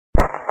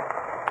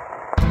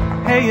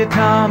Hey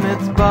Tom,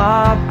 it's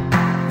Bob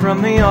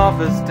from the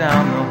office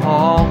down the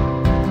hall.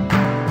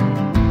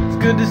 It's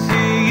good to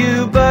see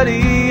you,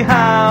 buddy.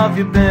 How have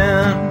you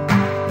been?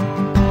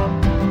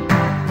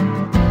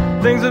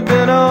 Things have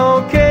been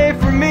okay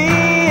for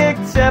me,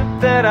 except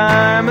that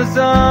I'm a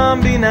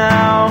zombie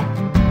now.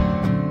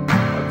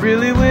 I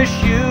really wish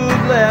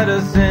you'd let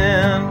us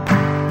in.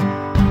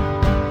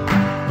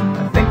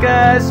 I think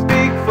I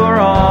speak for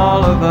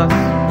all of us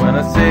when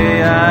I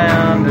say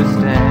I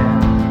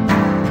understand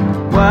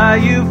why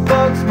you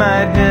folks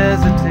might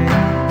hesitate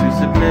to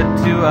submit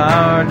to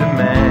our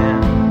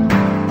demand.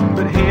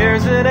 But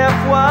here's an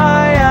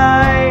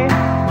FYI,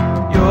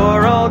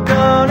 you're all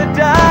gonna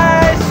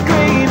die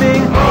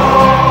screaming,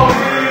 all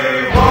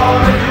we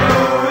wanna do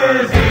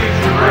is eat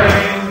your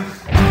brains.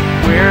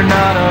 We're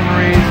not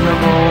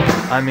unreasonable,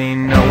 I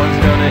mean no one's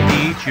gonna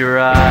eat your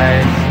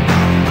eyes.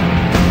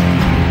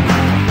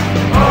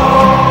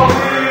 All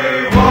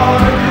we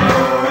wanna do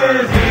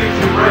is eat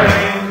your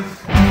brains.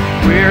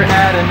 We're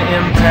at an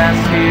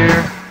impasse here,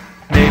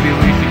 maybe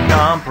we should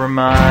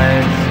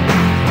compromise.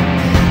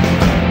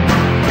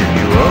 If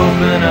you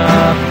open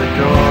up the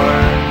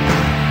doors,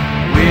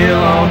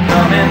 we'll all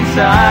come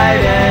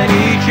inside and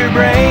eat your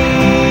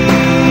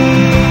brains.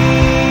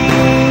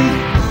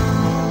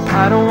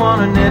 I don't want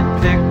to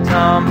nitpick,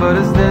 Tom, but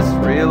is this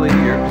really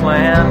your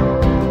plan?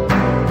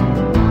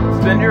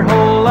 Spend your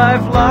whole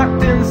life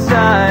locked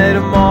inside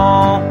a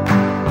mall.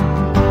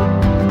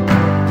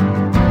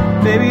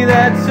 Maybe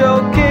that's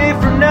okay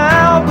for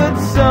now, but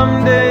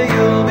someday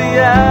you'll be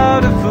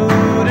out of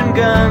food and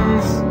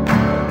guns,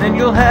 and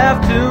you'll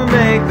have to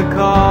make the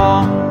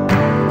call.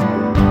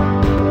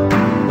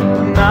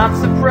 I'm not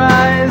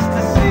surprised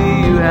to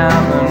see you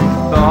haven't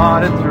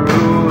thought it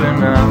through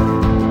enough.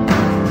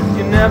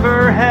 You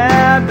never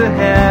had the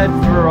head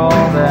for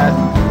all that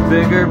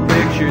bigger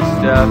picture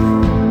stuff.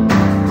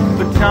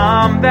 But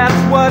Tom,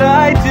 that's what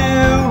I do,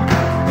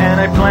 and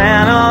I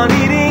plan on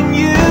eating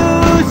you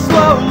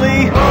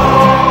slowly.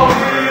 All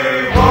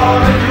we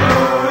wanna do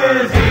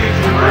is eat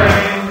your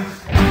brains.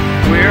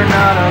 We're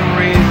not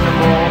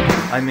unreasonable,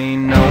 I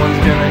mean no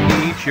one's gonna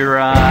eat your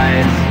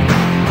eyes.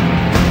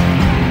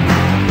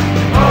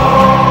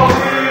 All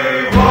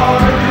we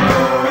wanna do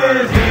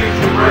is eat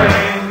your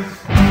brains.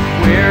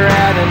 We're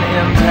at an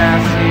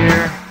impasse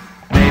here,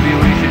 maybe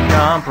we should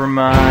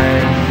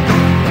compromise.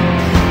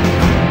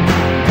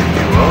 If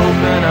you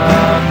open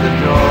up the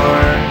door,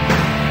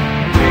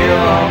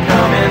 we'll all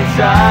come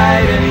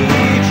inside and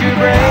eat your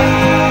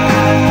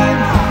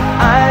brains.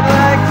 I'd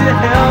like to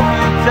help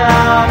you,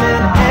 Tom,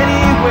 in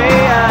any way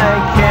I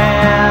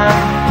can.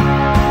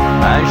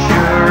 I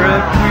sure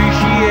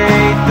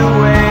appreciate the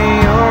way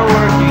you're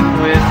working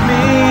with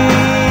me.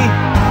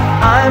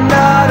 I'm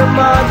not a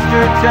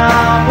monster,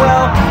 Tom,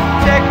 well,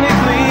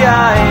 technically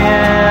I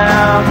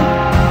am.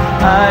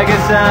 I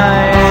guess I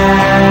am.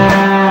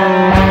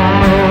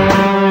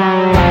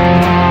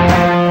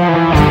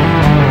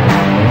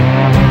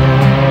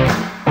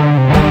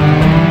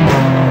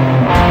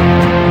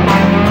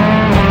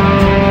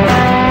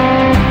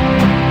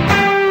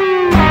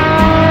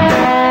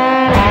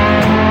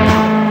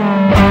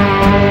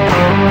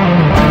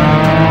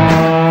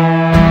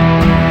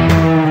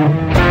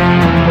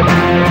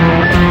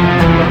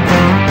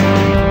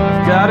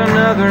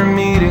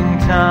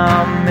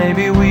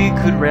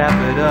 Wrap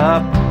it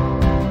up.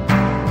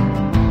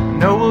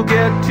 No, we'll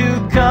get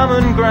to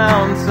common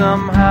ground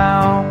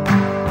somehow.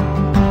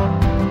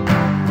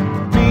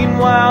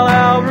 Meanwhile,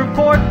 I'll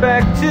report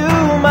back to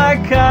my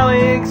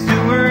colleagues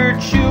who were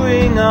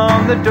chewing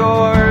on the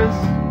doors.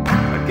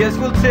 I guess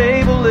we'll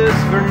table this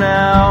for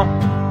now.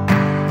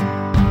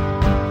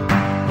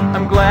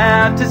 I'm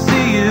glad to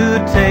see you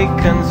take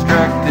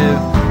constructive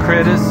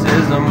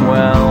criticism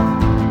well.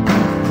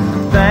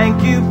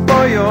 Thank you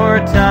for your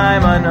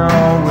time, I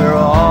know we're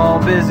all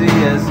busy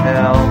as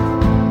hell.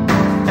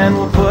 And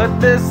we'll put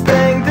this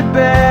thing to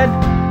bed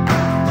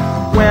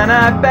when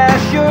I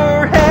bash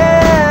your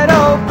head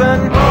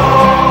open.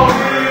 All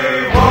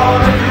we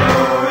wanna do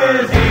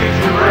is eat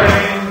your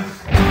brains.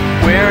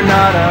 We're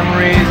not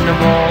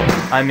unreasonable,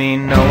 I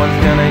mean no one's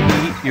gonna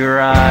eat your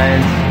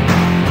eyes.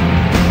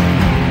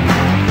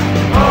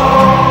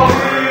 All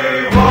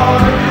we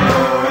wanna do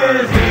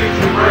is eat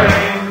your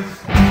brains.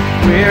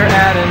 We're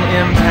at an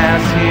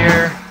impasse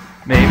here,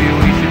 maybe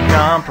we should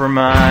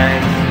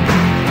compromise.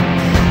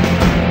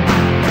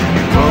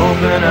 You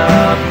open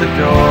up the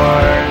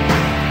door,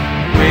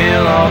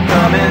 we'll all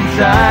come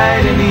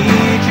inside and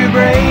eat your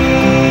brains.